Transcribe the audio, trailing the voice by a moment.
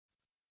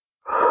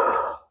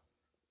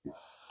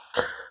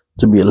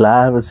To be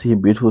alive and see a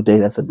beautiful day,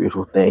 that's a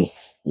beautiful thing.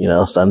 You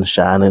know, sun is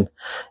shining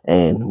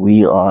and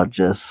we are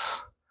just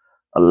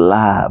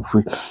alive.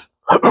 We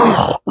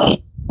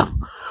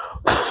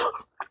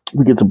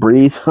get to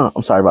breathe.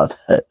 I'm sorry about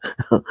that.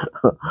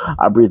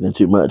 I breathe in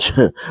too much.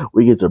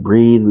 We get to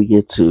breathe. We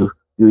get to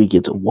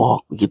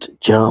walk. We get to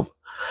jump.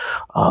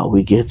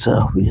 We get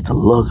to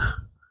look.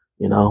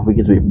 You know, we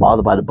get to be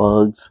bothered by the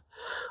bugs.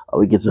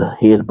 We get to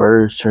hear the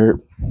birds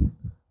chirp. Man,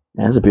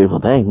 that's a beautiful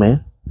thing,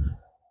 man.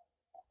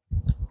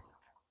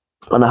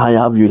 I don't know how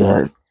y'all view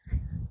that,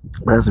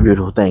 but that's a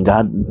beautiful thing.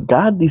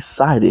 God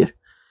decided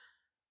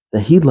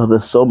that He loved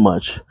us so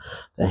much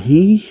that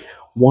He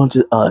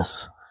wanted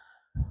us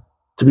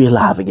to be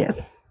alive again.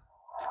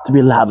 To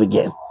be alive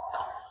again.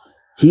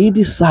 He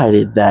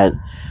decided that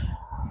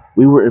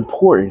we were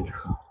important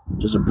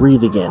just to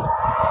breathe again,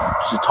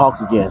 just to talk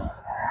again,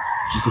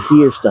 just to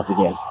hear stuff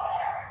again.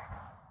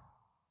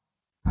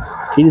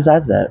 He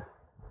decided that.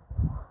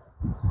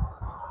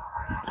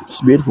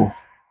 It's beautiful.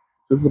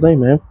 Beautiful thing,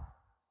 man.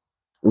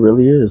 It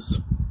really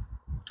is.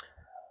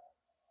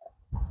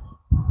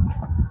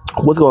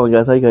 What's going on,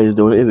 guys? How you guys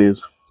doing? It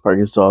is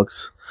Perkins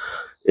Talks.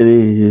 It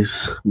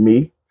is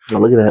me. Now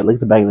look at that. Look at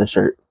the back of the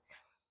shirt.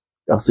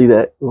 Y'all see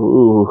that?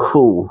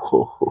 Ooh,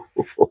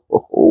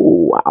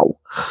 wow.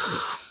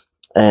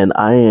 And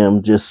I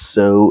am just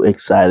so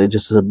excited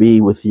just to be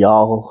with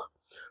y'all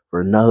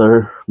for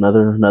another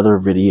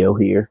video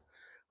here.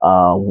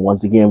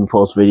 Once again, we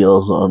post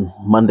videos on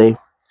Monday,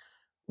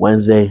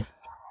 Wednesday,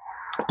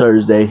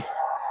 Thursday,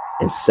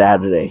 and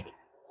Saturday.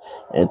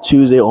 And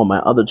Tuesday on my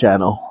other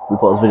channel, we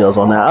post videos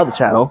on that other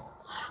channel,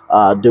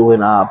 doing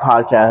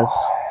podcasts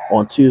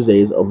on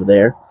Tuesdays over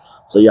there.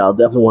 So y'all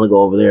definitely want to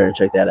go over there and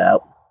check that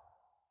out.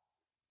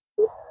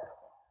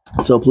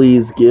 So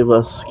please give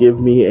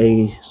me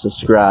a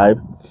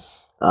subscribe,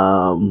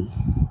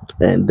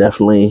 and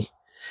definitely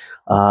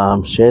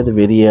share the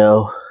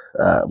video,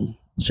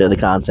 share the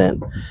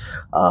content.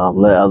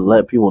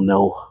 Let people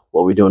know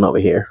what we're doing over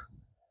here.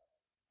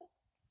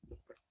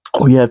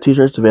 We have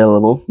t-shirts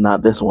available,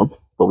 not this one,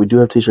 but we do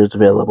have t-shirts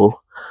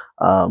available.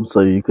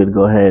 So you can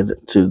go ahead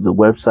to the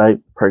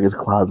website,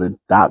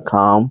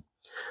 perkinscloset.com,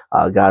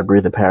 God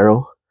Breathe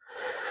Apparel,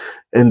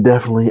 and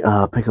definitely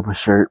pick up a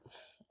shirt,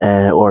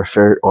 or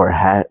a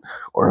hat,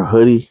 or a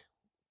hoodie.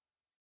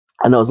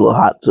 I know it's a little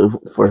hot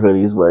for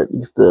hoodies, but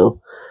we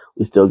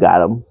still got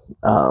them.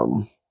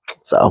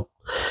 So,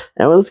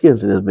 anyway, let's get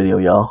into this video,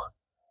 y'all.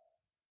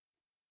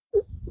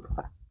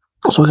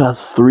 So I got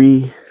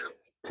 3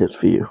 tips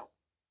for you.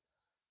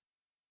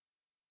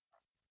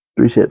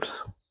 3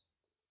 tips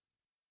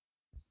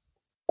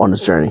on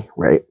this journey,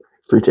 right?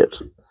 3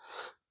 tips.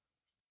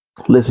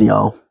 Listen,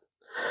 y'all.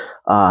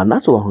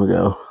 Not so long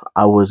ago,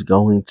 I was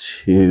going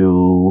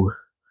to...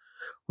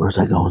 Where was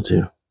I going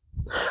to?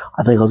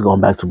 I think I was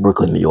going back to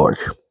Brooklyn, New York.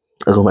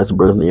 I was going back to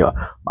Brooklyn, New York.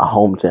 My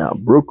hometown.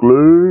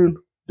 Brooklyn.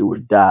 Do or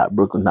die.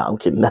 Brooklyn. No, I'm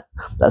kidding.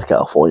 That's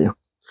California.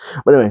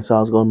 But anyway, so I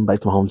was going back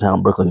to my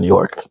hometown, Brooklyn, New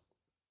York.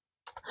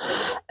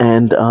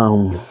 And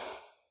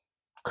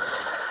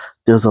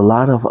there was a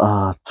lot of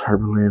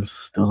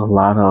turbulence. There was a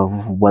lot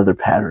of weather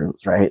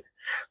patterns, right?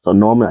 So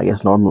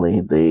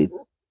normally they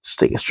just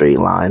take a straight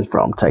line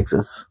from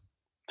Texas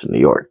to New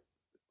York.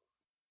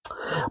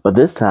 But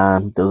this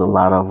time, there was a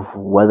lot of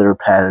weather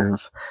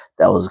patterns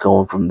that was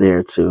going from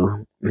there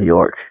to New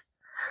York.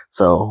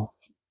 So,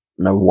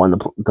 number one,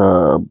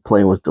 the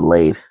plane was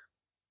delayed.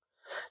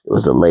 It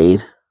was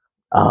delayed,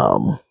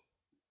 and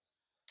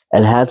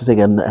it had to take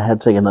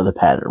another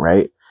pattern,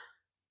 right?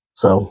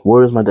 So,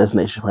 where was my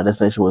destination? My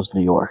destination was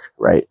New York,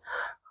 right?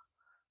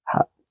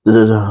 How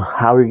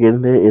we're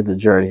getting there is the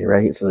journey,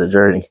 right? So the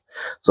journey.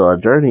 So our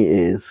journey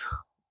is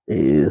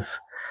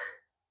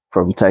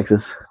from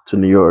Texas to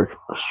New York,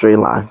 a straight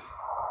line.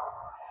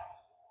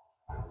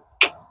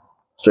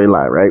 Straight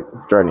line, right?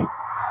 Journey.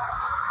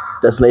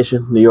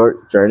 Destination, New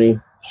York.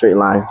 Journey, straight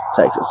line,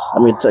 Texas.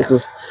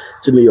 Texas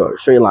to New York,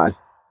 straight line.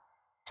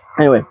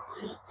 Anyway,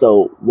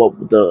 so what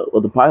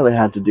the pilot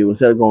had to do,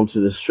 instead of going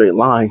to the straight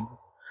line,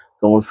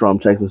 going from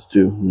Texas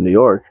to New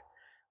York,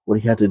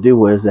 what he had to do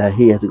was that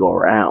he had to go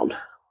around.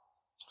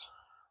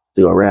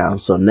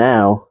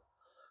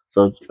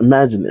 So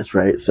imagine this,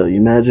 right? So you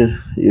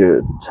imagine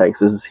your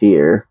Texas is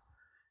here,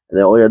 and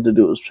then all you have to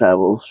do is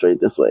travel straight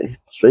this way.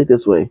 Straight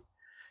this way,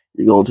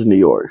 you're going to New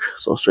York.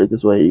 So straight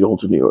this way, you're going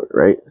to New York,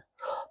 right?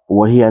 But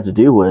what he had to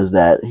do was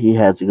that he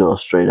had to go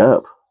straight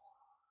up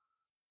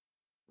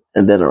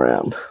and then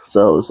around.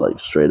 So it's like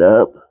straight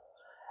up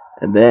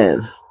and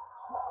then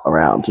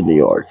around to New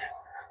York.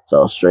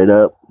 So straight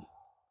up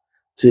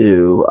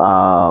to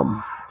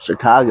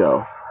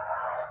Chicago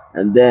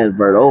and then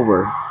vert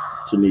over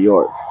to New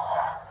York.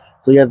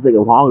 So you have to take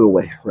a longer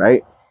way,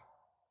 right?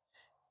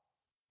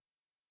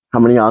 How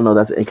many of y'all know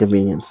that's an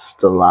inconvenience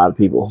to a lot of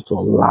people? To a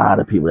lot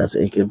of people, that's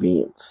an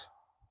inconvenience.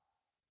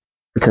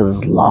 Because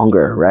it's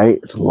longer, right?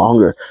 It's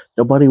longer.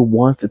 Nobody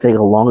wants to take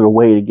a longer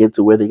way to get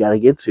to where they got to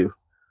get to.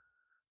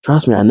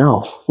 Trust me, I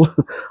know.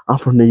 I'm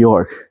from New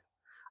York.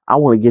 I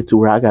want to get to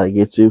where I got to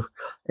get to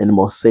in the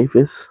most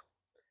safest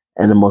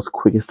and the most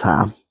quickest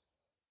time.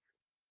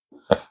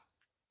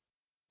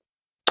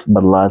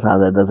 But a lot of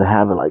times that doesn't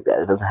happen like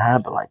that. It doesn't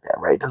happen like that,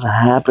 right? It doesn't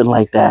happen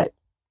like that.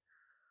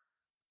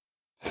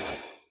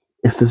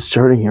 It's this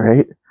journey,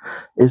 right?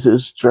 It's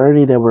this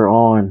journey that we're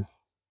on.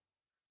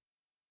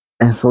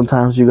 And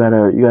sometimes you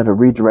gotta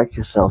redirect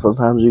yourself.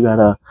 Sometimes you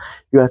gotta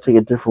take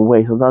a different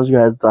way. Sometimes you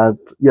have to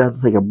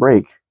take a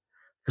break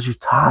because you're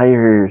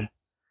tired.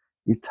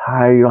 You're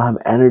tired. You don't have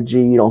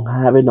energy. You don't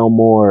have it no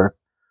more.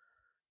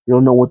 You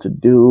don't know what to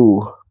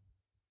do.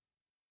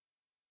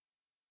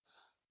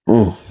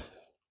 Mm.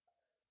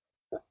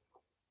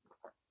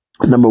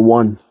 Number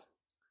one,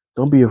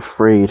 don't be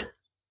afraid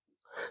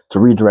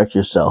to redirect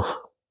yourself.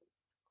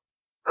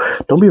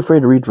 Don't be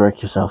afraid to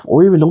redirect yourself,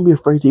 or even don't be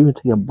afraid to even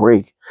take a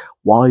break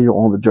while you're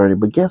on the journey.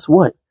 But guess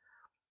what?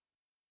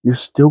 You're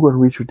still going to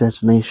reach your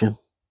destination.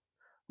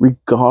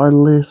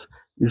 Regardless,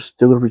 you're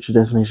still going to reach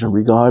your destination.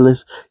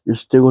 Regardless, you're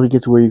still going to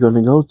get to where you're going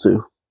to go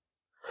to.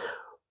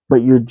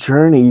 But your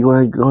journey,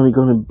 you're going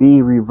to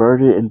be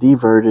reverted and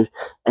diverted,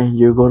 and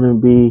you're going to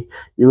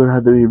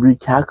have to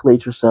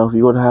recalculate yourself.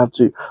 You're going to have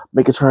to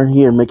make a turn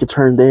here, make a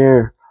turn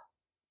there.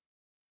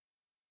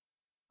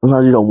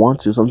 Sometimes you don't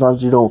want to.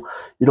 Sometimes you don't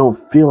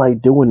feel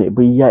like doing it,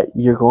 but yet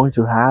you're going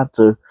to have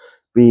to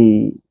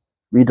be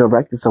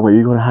redirected somewhere.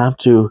 You're going to have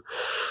to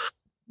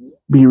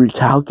be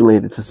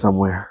recalculated to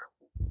somewhere.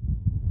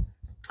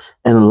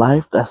 And in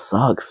life, that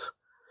sucks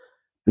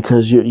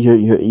because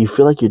you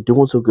feel like you're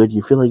doing so good.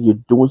 You feel like you're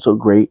doing so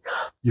great.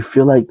 You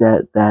feel like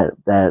that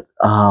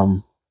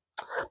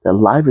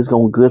life is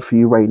going good for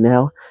you right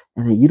now,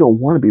 and you don't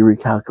want to be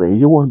recalculated.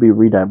 You don't want to be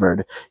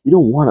rediverted. You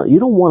don't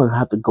want to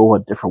have to go a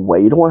different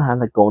way. You don't want to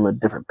have to go on a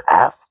different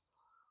path.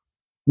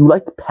 You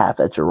like the path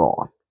that you're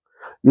on.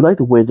 You like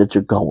the way that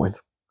you're going.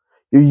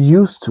 You're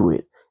used to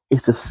it.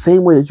 It's the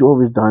same way that you've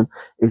always done.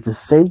 It's the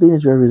same thing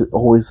that you've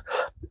always.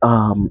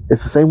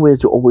 It's the same way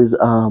that you've always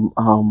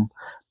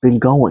been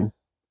going.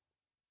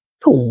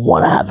 You don't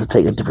want to have to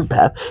take a different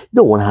path. You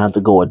don't want to have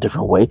to go a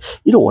different way.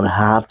 You don't want to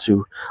have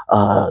to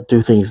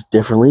do things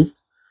differently.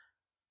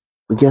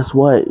 But guess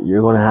what? You're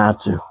going to have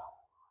to.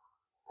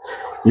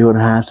 You're going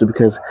to have to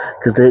because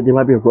there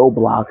might be a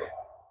roadblock,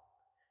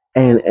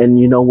 and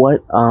you know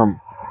what? That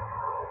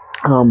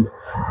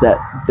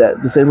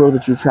the same road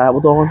that you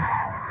traveled on,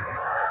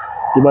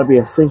 there might be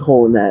a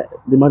sinkhole in that.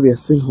 There might be a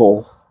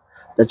sinkhole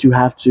that you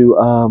have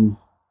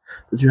to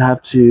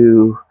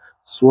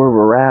swerve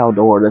around,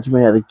 or that you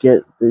may have to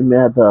get. You may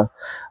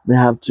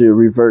have to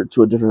revert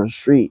to a different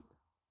street.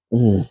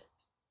 Mm.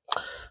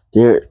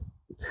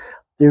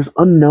 There's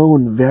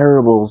unknown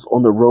variables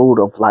on the road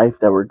of life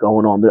that we're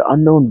going on. There are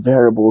unknown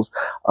variables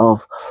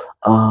of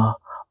uh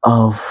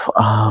of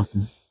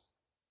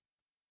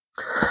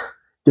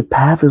the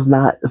path is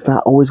not. It's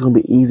not always going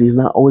to be easy. It's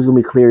not always going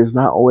to be clear. It's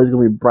not always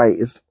going to be bright.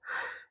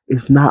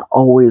 It's not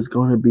always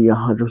going to be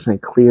 100%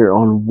 clear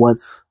on why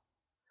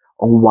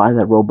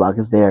that roadblock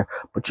is there.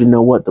 But you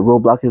know what? The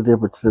roadblock is there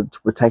to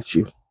protect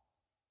you.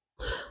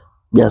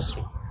 Yes.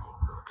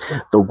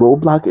 The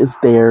roadblock is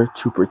there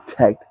to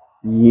protect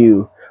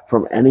you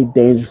from any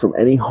danger, from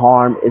any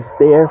harm. It's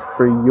there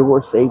for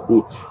your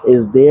safety.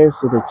 It's there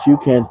so that you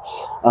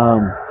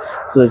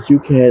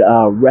can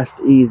rest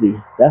easy.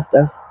 That's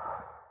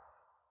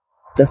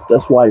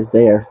why it's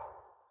there.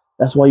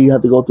 That's why you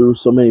have to go through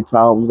so many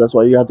problems. That's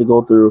why you have to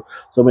go through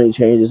so many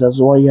changes.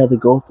 That's why you have to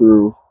go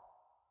through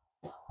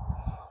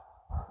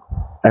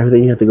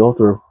everything you have to go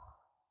through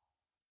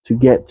to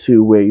get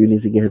to where you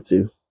need to get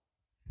to.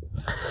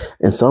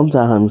 And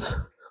sometimes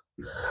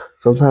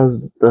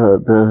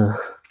the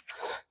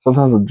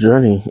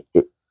journey,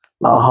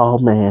 oh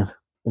man,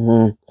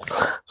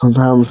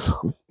 sometimes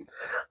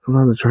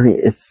the journey,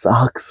 it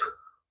sucks.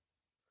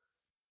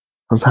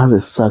 Sometimes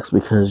it sucks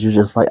because you're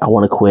just like, I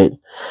want to quit.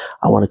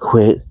 I want to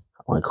quit.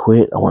 I want to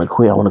quit. I want to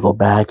quit. I want to go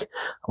back.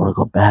 I want to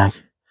go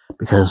back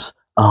because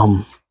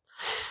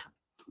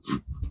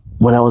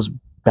when I was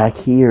back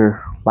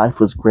here, life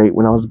was great.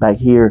 When I was back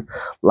here,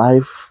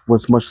 life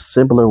was much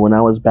simpler. When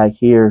I was back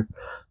here,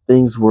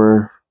 things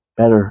were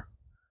better.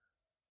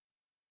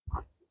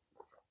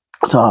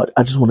 So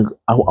I just want to.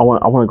 I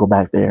want to go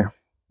back there.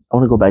 I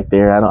want to go back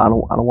there. I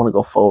don't want to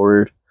go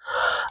forward.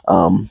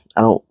 I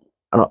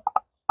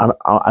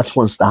just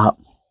want to stop.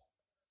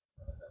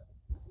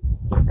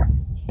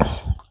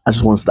 I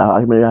just want to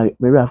stop.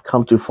 Maybe I've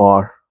come too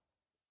far.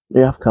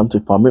 Maybe I've come too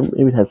far.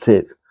 Maybe that's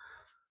it.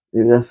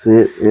 Maybe that's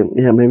it.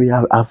 Yeah, maybe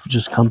I've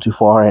just come too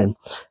far, and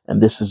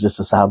this is just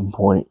a stopping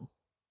point.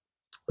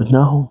 But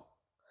no,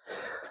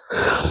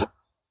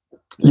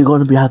 you're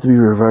going to have to be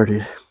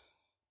reverted,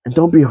 and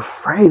don't be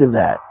afraid of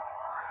that.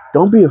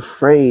 Don't be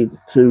afraid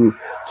to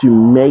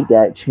make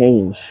that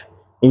change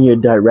in your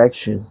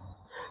direction,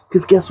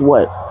 because guess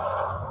what?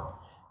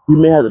 You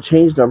may have to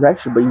change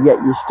direction, but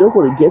yet you're still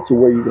going to get to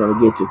where you're going to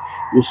get to.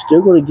 You're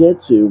still going to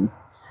get to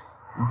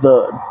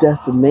the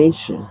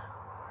destination.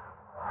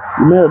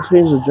 You may have to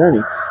change the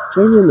journey.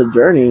 Changing the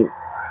journey,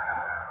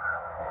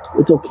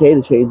 it's okay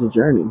to change the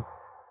journey,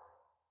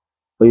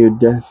 but your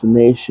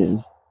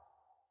destination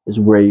is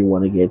where you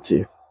want to get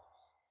to.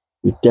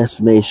 Your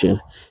destination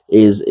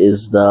is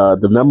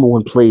the number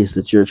one place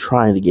that you're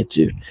trying to get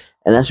to.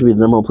 And that should be the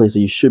number one place that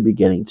you should be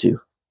getting to.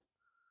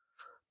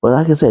 But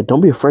like I said,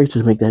 don't be afraid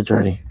to make that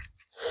journey.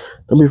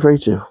 Don't be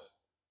afraid to.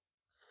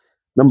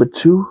 Number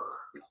two,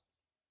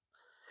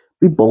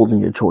 be bold in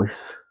your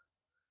choice.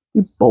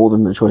 Be bold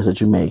in the choice that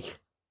you make.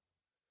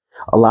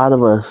 A lot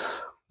of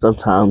us,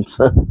 sometimes,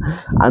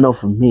 I know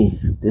for me,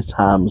 there's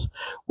times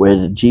where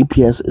the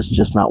GPS is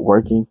just not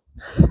working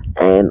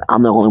and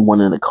I'm the only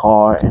one in the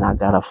car and I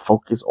gotta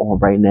focus on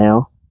right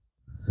now.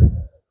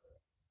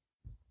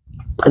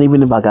 And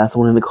even if I got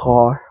someone in the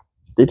car,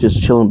 they're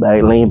just chilling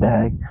back, laying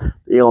back.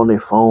 They're on their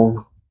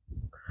phone.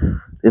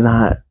 They're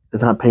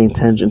not paying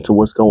attention to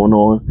what's going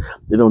on.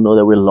 They don't know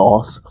that we're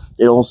lost.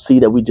 They don't see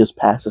that we just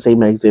passed the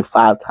same exit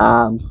 5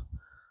 times.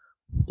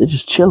 They're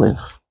just chilling.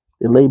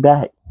 They lay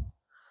back.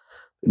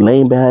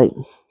 Laying back.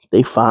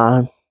 They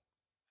fine.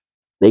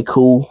 They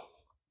cool.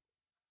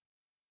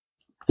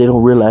 They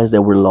don't realize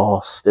that we're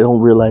lost. They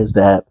don't realize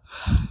that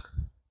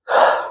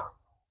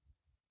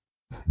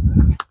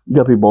you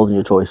gotta be bold in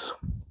your choice.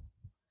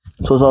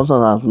 So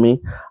sometimes for me,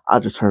 I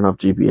just turn off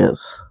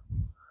GPS.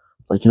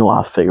 Like,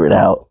 I'll figure it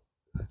out.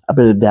 I've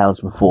been to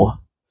Dallas before.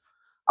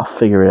 I'll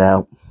figure it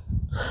out.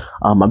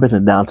 I've been to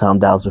downtown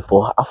Dallas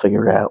before. I'll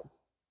figure it out.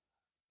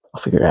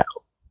 I'll figure it out.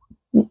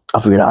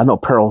 I know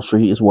Pearl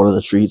Street is one of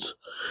the streets.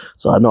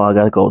 So I know I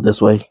gotta go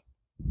this way.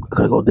 I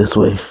gotta go this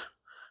way.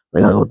 I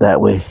gotta go that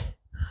way.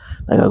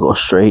 I gotta go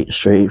straight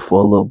for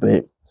a little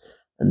bit.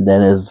 And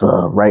then it's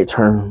a right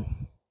turn.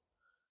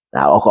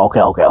 Now,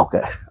 okay.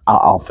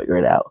 I'll figure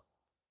it out.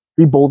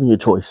 Be bold in your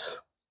choice.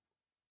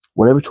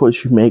 Whatever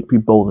choice you make, be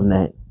bold in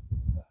that.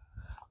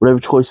 Whatever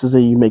choices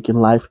that you make in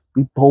life,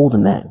 be bold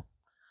in that.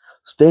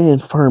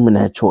 Stand firm in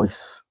that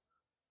choice.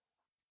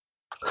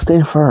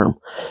 Stand firm.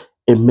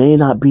 It may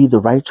not be the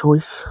right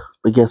choice,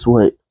 but guess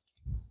what?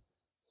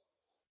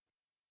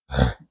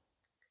 You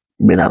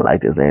may not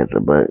like this answer,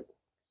 but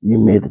you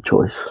made the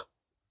choice.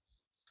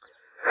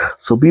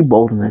 So be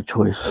bold in that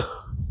choice.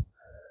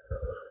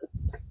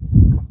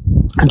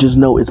 And just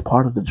know it's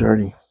part of the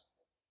journey.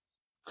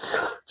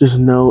 Just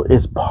know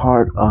it's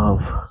part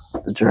of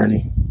the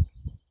journey.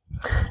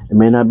 It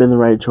may not have been the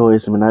right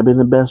choice. It may not have been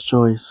the best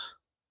choice.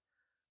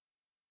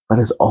 But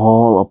it's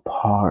all a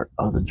part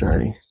of the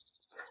journey.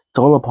 It's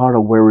all a part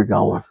of where we're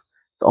going.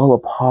 It's all a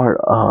part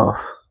of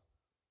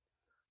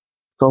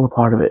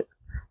it.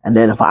 And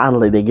then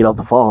finally they get off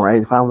the phone,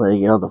 right? Finally they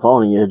get off the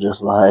phone and you're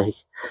just like,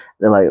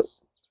 they're like,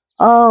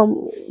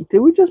 did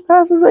we just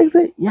pass this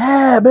exit?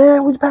 Yeah,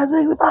 man, we just passed the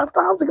exit 5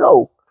 times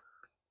ago.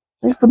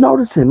 Thanks for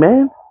noticing,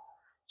 man. You're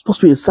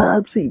supposed to be a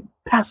side seat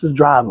passenger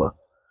driver.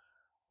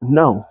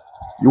 No,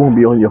 you won't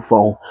be on your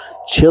phone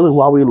chilling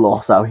while we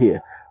lost out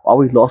here, while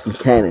we lost in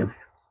Cannon.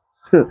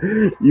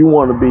 You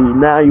want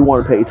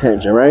to pay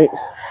attention, right?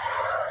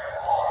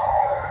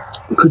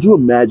 Could you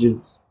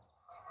imagine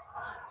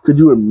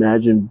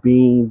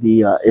being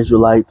the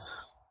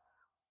Israelites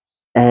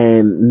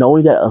and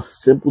knowing that a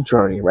simple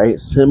journey, right?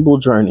 Simple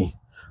journey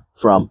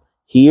from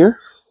here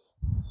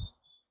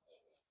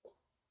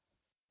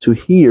to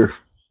here,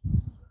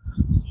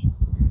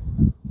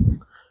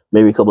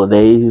 maybe a couple of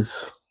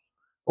days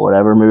or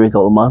whatever, maybe a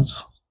couple of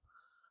months.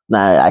 Nah,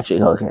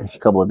 actually, okay, a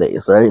couple of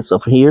days, right? So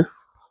from here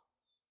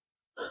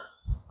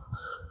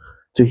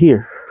to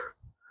here,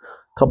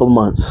 a couple of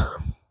months.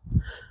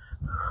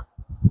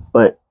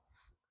 But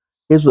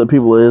here's what the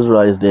people of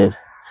Israel did.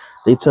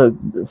 They took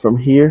from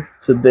here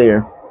to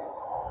there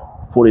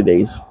 40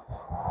 days.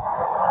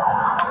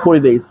 40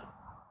 days.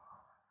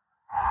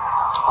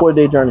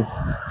 40-day journey.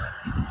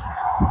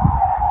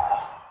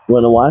 You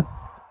wanna know why?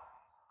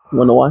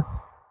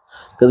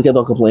 Because they kept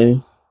on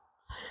complaining.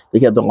 They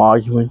kept on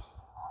arguing.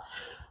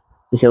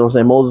 They kept on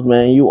saying, Moses,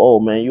 man, you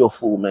old, man. You a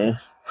fool, man.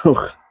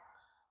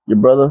 Your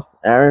brother,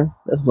 Aaron,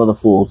 that's another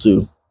fool,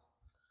 too.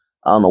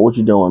 I don't know what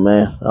you're doing,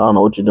 man.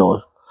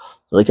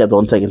 So they kept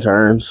on taking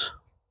turns.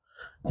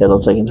 Kept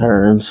on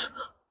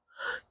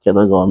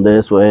going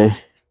this way.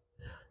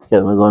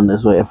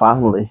 And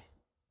finally,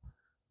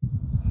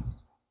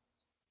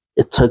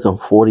 it took them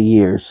 40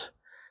 years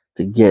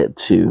to get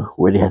to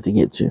where they had to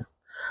get to.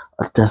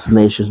 A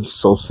destination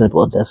so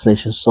simple, a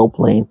destination so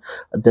plain,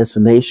 a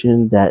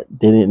destination that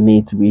didn't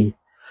need to be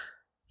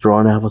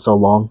drawn out for so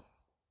long,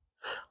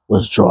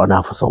 was drawn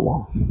out for so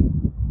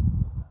long.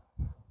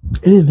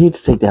 It didn't need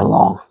to take that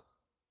long.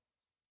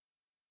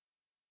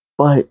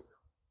 But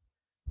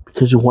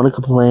because you want to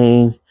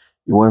complain,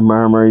 you want to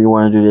murmur, you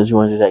want to do this, you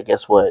want to do that,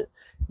 guess what?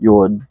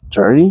 Your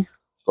journey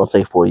will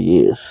take 40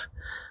 years.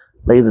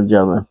 Ladies and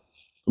gentlemen,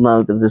 I'm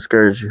not going to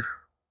discourage you.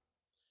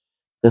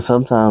 That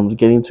sometimes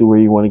getting to where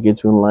you want to get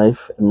to in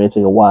life, it may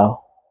take a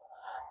while.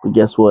 But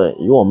guess what?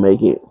 You're going to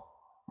make it.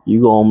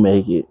 You're going to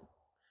make it.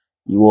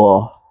 You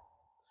are.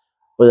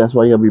 But that's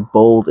why you got to be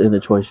bold in the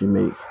choice you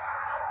make.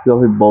 You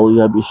got to be bold. You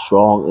got to be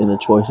strong in the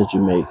choice that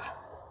you make.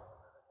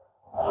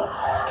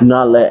 Do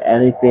not let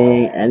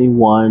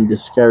anyone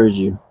discourage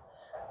you.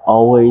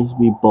 Always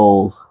be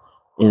bold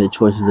in the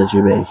choices that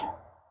you make.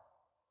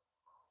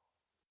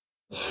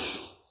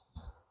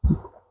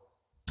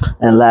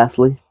 And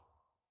lastly,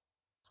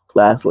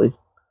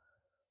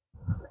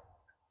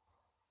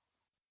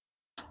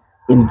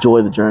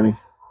 enjoy the journey.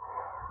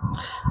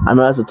 I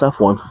know that's a tough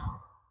one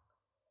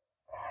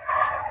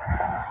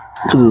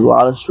because there's a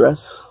lot of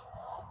stress.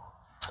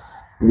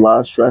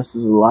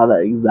 There's a lot of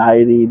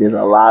anxiety, there's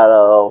a lot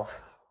of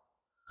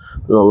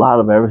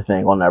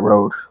everything on that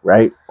road,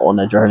 right? On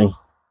that journey.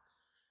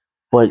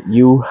 But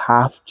you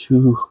have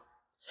to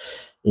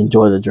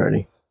enjoy the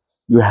journey.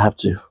 You have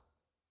to.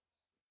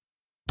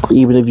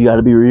 Even if you got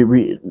to be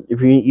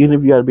even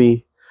if you got to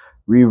be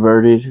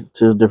reverted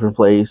to a different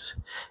place,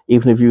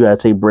 even if you got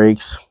to take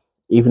breaks,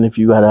 even if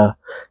you got to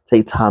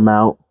take time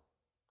out,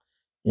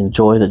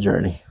 enjoy the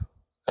journey.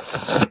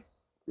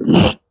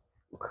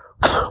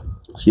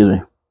 Excuse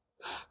me.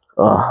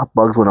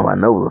 Bugs went on my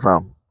nose or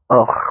something.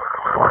 Oh,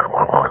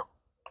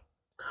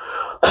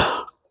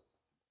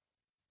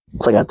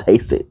 it's like I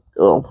taste it.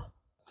 Oh,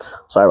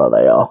 sorry about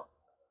that, y'all.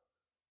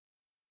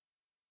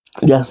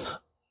 Yes,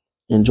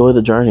 enjoy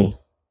the journey.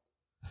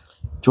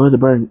 Enjoy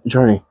the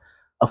journey.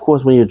 Of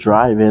course, when you're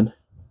driving,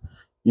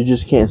 you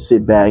just can't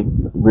sit back,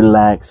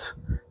 relax,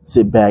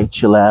 sit back,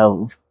 chill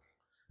out,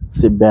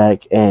 sit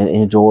back and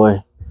enjoy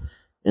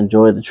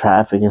the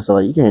traffic and stuff.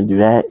 Like, you can't do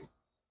that.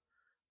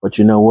 But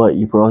you know what?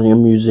 You put on your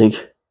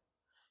music,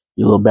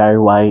 your little Barry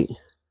White,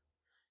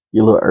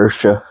 your little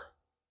Ursha.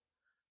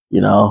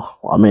 You know,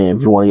 I mean,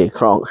 if you want to get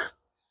crunk,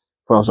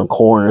 put on some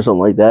corn or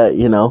something like that.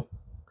 You know,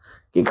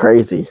 get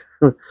crazy,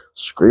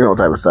 scream all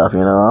type of stuff.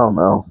 You know, I don't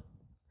know.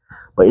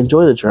 But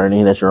enjoy the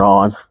journey that you're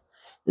on.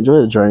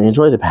 Enjoy the journey.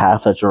 Enjoy the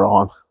path that you're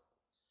on.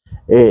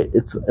 It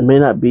may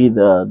not be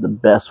the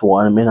best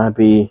one. It may not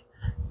be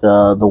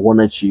the one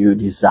that you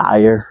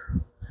desire,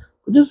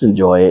 but just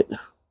enjoy it.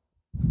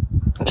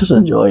 Just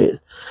enjoy it,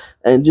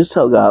 and just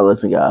tell God,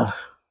 listen, God,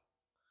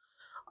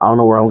 I don't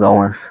know where I'm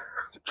going.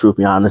 Truth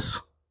be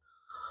honest,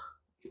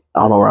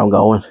 I don't know where I'm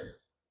going.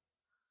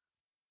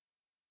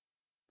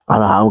 I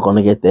don't know how I'm going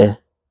to get there.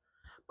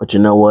 But you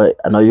know what?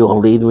 I know you're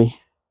going to lead me.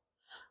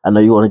 I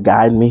know you're going to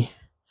guide me.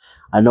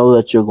 I know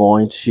that you're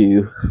going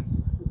to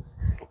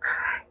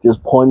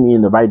just point me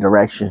in the right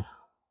direction.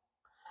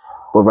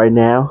 But right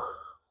now,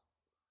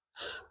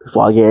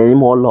 before I get any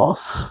more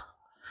lost,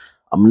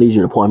 I'm going to need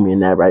you to point me in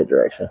that right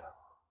direction.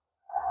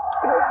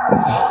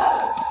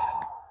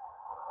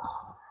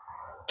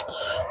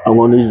 I'm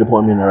going to need you to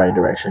point me in the right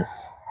direction.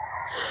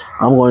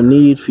 I'm going to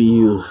need for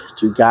you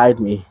to guide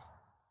me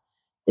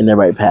in the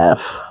right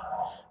path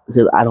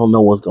because I don't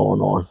know what's going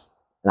on.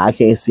 And I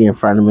can't see in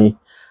front of me.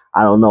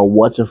 I don't know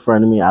what's in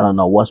front of me. I don't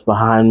know what's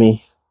behind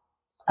me.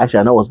 Actually,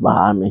 I know what's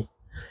behind me.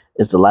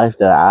 It's the life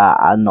that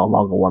I no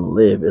longer want to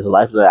live. It's a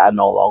life that I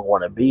no longer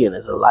want to be in.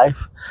 It's a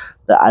life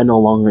that I no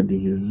longer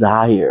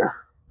desire.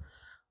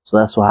 So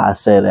that's why I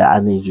say that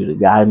I need you to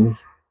guide me.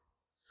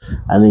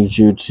 I need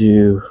you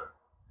to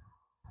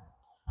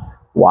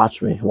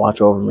watch me, watch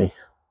over me.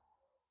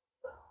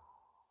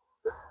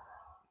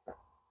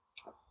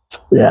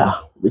 Yeah,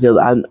 because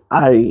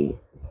I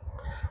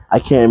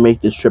can't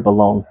make this trip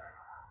alone.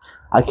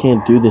 I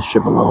can't do this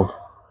trip alone.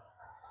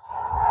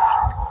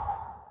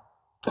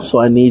 So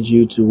I need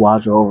you to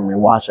watch over me,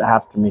 watch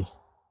after me.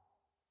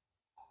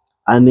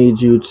 I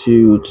need you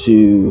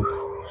to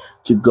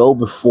go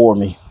before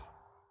me.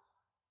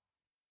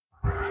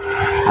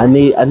 I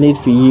need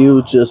for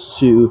you just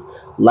to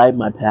light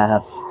my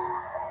path.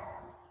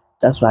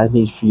 That's what I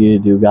need for you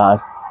to do,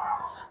 God.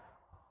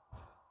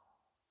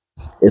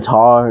 It's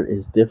hard,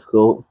 it's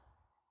difficult.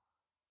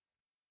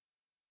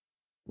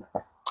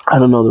 I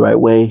don't know the right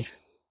way.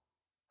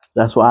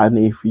 That's why I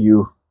need for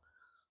you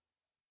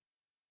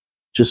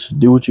just to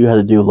do what you got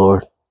to do,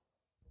 Lord.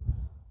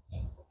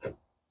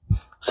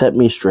 Set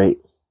me straight.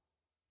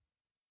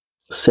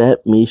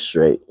 Set me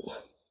straight.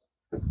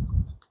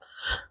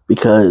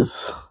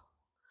 Because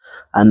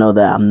I know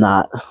that I'm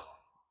not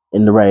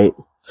in the right,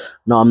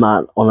 no, I'm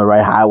not on the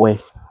right highway.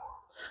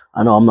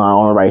 I know I'm not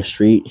on the right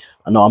street.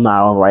 I know I'm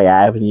not on the right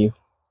avenue.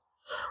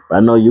 But I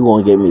know you're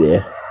going to get me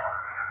there.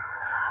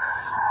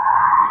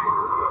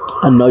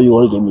 I know you're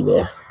going to get me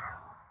there.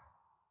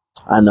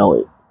 I know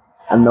it.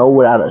 I know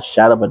without a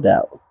shadow of a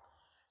doubt,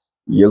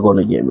 you're going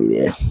to get me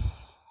there.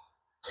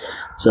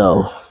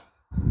 So,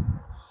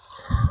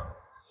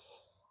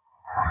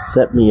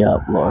 set me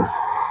up, Lord.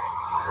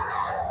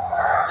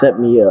 Set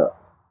me up.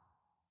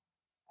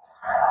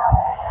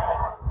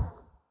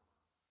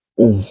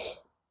 Nothing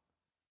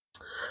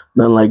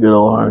like good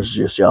old orange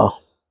juice,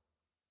 y'all.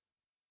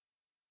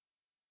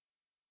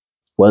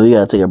 Whether you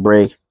got to take a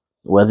break,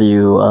 whether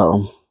you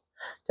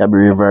got to be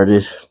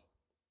reverted,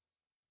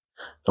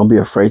 don't be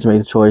afraid to make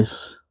the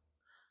choice.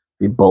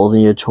 Be bold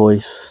in your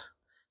choice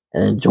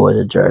and enjoy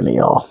the journey,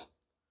 y'all.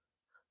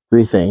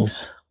 3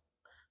 things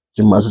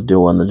you must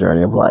do on the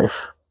journey of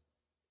life.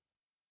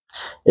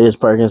 It is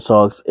Perkins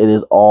Talks. It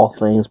is all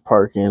things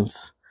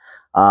Perkins.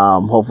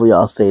 Hopefully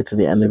y'all stay to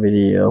the end of the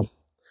video.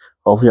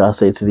 Hopefully y'all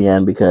stay to the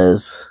end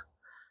because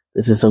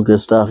this is some good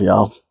stuff,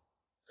 y'all.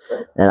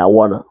 And I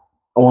wanna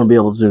be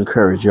able to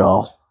encourage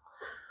y'all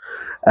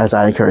as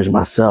I encourage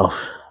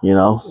myself, you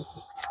know.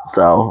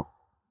 So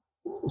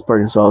It's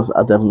Perkins, so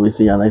I'll definitely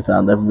see y'all next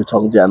time. Definitely be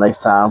talking to y'all next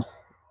time.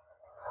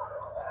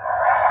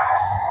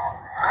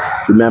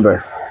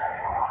 Remember,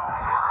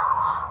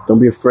 don't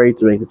be afraid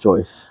to make the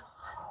choice.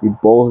 Be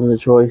bold in the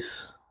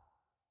choice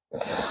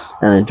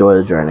and enjoy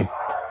the journey.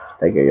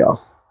 Take care,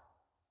 y'all.